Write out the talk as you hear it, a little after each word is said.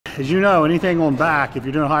as you know, anything on back, if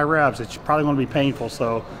you're doing high reps, it's probably going to be painful.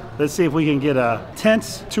 So let's see if we can get a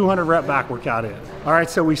tense 200 rep back workout in. All right,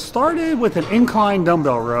 so we started with an incline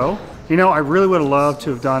dumbbell row. You know, I really would have loved to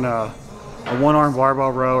have done a one-arm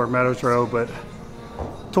barbell row or Meadows row, but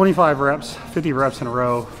 25 reps, 50 reps in a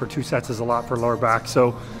row for 2 sets is a lot for lower back.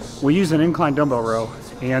 So we use an incline dumbbell row.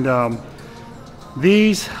 And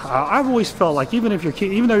these, I've always felt like even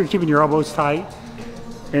though you're keeping your elbows tight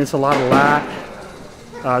and it's a lot of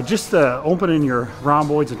lat, just opening your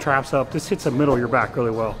rhomboids and traps up, this hits the middle of your back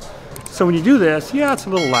really well. So when you do this, yeah, it's a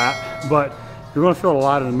little lat, but you're going to feel a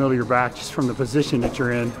lot in the middle of your back just from the position that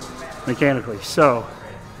you're in mechanically. So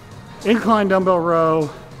incline dumbbell row,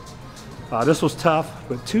 this was tough,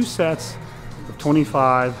 but 2 sets of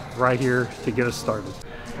 25 right here to get us started.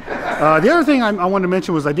 The other thing I wanted to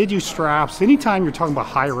mention was I did use straps. Anytime you're talking about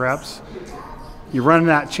high reps, you're running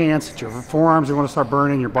that chance that your forearms are going to start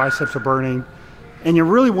burning, your biceps are burning, and you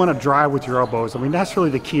really want to drive with your elbows. I mean, that's really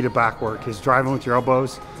the key to back work, is driving with your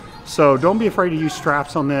elbows. So don't be afraid to use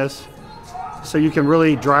straps on this so you can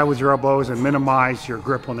really drive with your elbows and minimize your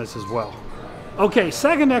grip on this as well. Okay,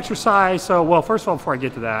 second exercise. So, well, first of all, before I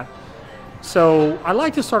get to that, so I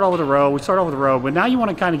like to start off with a row. We start off with a row, but now you want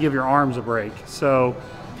to kind of give your arms a break. So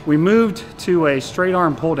we moved to a straight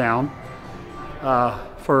arm pull down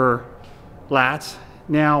for lats.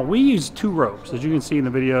 Now we use 2 ropes, as you can see in the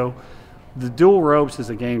video. The dual ropes is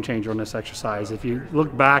a game changer on this exercise. If you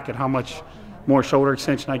look back at how much more shoulder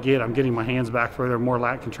extension I get, I'm getting my hands back further, more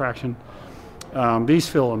lat contraction. These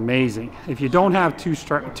feel amazing. If you don't have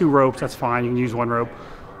 2 ropes, that's fine. You can use 1 rope,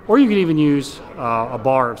 or you can even use a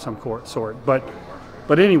bar of some sort.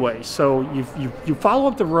 But anyway, so you follow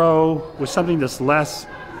up the row with something that's less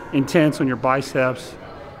intense on your biceps.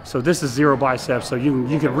 So this is 0 biceps, so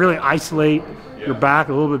you can really isolate your back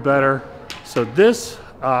a little bit better. So this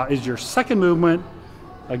is your second movement.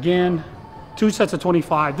 Again, 2 sets of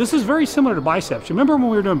 25. This is very similar to biceps. You remember when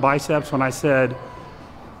we were doing biceps when I said,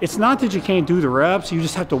 it's not that you can't do the reps, you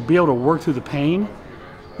just have to be able to work through the pain.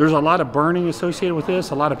 There's a lot of burning associated with this,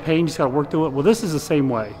 a lot of pain, you just gotta work through it. Well, this is the same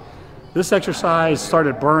way. This exercise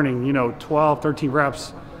started burning, 12, 13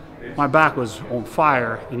 reps. My back was on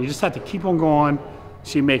fire, and you just have to keep on going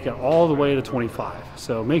so you make it all the way to 25.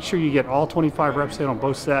 So make sure you get all 25 reps in on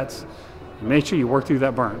both sets, and make sure you work through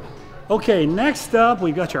that burn. Okay, next up,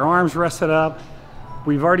 we've got your arms rested up.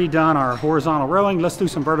 We've already done our horizontal rowing. Let's do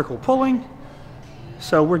some vertical pulling.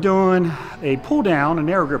 So we're doing a pull down, a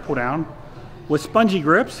narrow grip pull down with spongy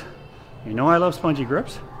grips. You know I love spongy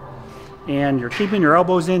grips. And you're keeping your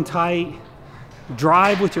elbows in tight.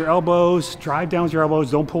 Drive with your elbows, drive down with your elbows,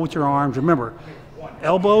 don't pull with your arms. Remember,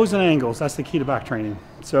 elbows and angles, that's the key to back training.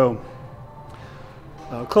 So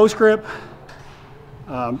close grip.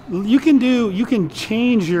 You can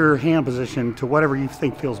change your hand position to whatever you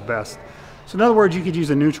think feels best. So in other words, you could use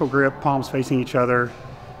a neutral grip, palms facing each other.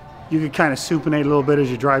 You could kind of supinate a little bit as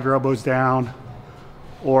you drive your elbows down,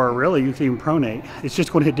 or really you can even pronate. It's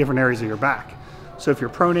just going to hit different areas of your back. So if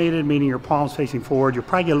you're pronated, meaning your palms facing forward, you'll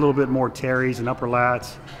probably get a little bit more teres and upper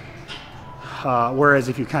lats. Whereas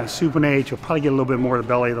if you kind of supinate, you'll probably get a little bit more of the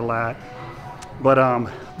belly of the lat. But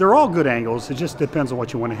they're all good angles. It just depends on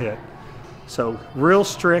what you want to hit. So real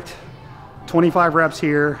strict, 25 reps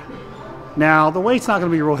here. Now the weight's not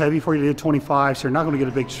going to be real heavy for you to do 25, so you're not going to get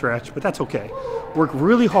a big stretch, but that's okay. Work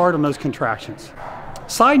really hard on those contractions.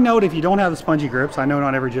 Side note, if you don't have the spongy grips, I know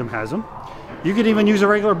not every gym has them, you could even use a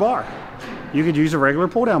regular bar. You could use a regular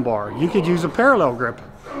pull down bar. You could use a parallel grip,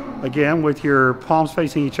 again, with your palms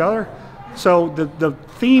facing each other. So the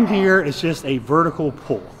theme here is just a vertical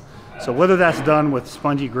pull. So whether that's done with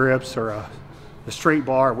spongy grips or a straight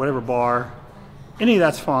bar, whatever bar, any of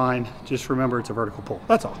that's fine. Just remember it's a vertical pull,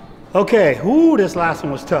 that's all. Okay, ooh, this last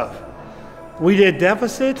one was tough. We did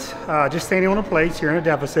deficits, just standing on a plate, so you're in a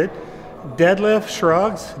deficit. Deadlift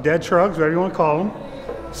shrugs, dead shrugs, whatever you want to call them.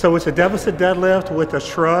 So it's a deficit deadlift with a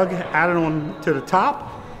shrug added on to the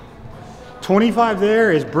top. 25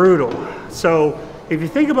 there is brutal. So if you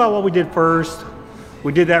think about what we did first,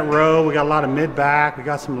 we did that row, we got a lot of mid back, we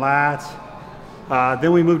got some lats.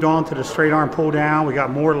 Then we moved on to the straight arm pull down, we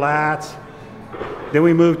got more lats. Then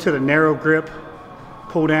we moved to the narrow grip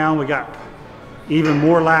pull down, we got even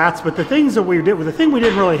more lats. But the things that we did, the thing we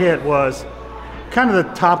didn't really hit was kind of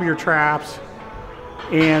the top of your traps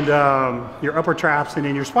and your upper traps and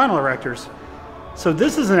then your spinal erectors. So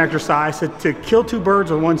this is an exercise to kill 2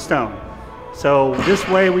 birds with 1 stone. So this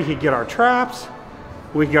way we could get our traps,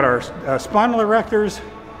 we could get our spinal erectors,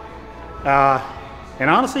 and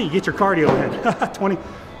honestly, you get your cardio in.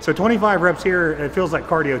 So 25 reps here, it feels like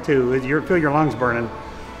cardio too. You feel your lungs burning.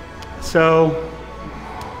 So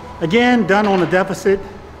again, done on a deficit.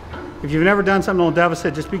 If you've never done something on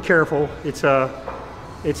deficit, just be careful. It's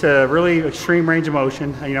a really extreme range of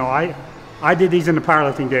motion. You know, I did these in the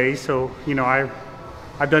powerlifting days, so you know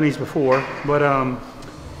I've done these before. But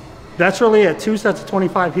that's really at 2 sets of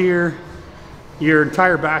 25 here. Your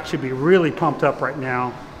entire back should be really pumped up right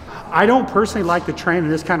now. I don't personally like to train in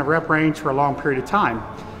this kind of rep range for a long period of time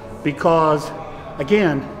because,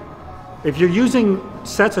 again, if you're using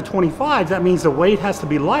sets of 25, that means the weight has to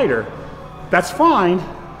be lighter. That's fine,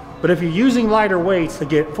 but if you're using lighter weights to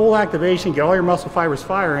get full activation, get all your muscle fibers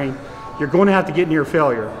firing, you're going to have to get near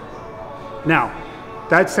failure. Now,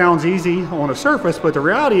 that sounds easy on the surface, but the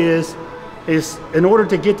reality is in order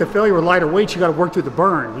to get to failure with lighter weights, you got to work through the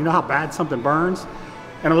burn. You know how bad something burns?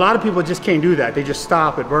 And a lot of people just can't do that. They just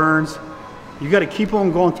stop, it burns. You got to keep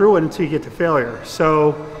on going through it until you get to failure.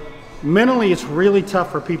 So mentally, it's really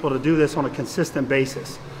tough for people to do this on a consistent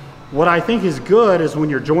basis. What I think is good is when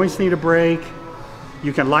your joints need a break,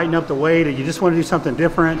 you can lighten up the weight, or you just want to do something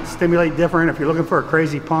different, stimulate different if you're looking for a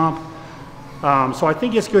crazy pump. So I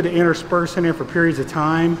think it's good to intersperse in there for periods of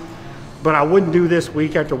time, but I wouldn't do this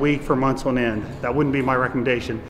week after week for months on end. That wouldn't be my recommendation.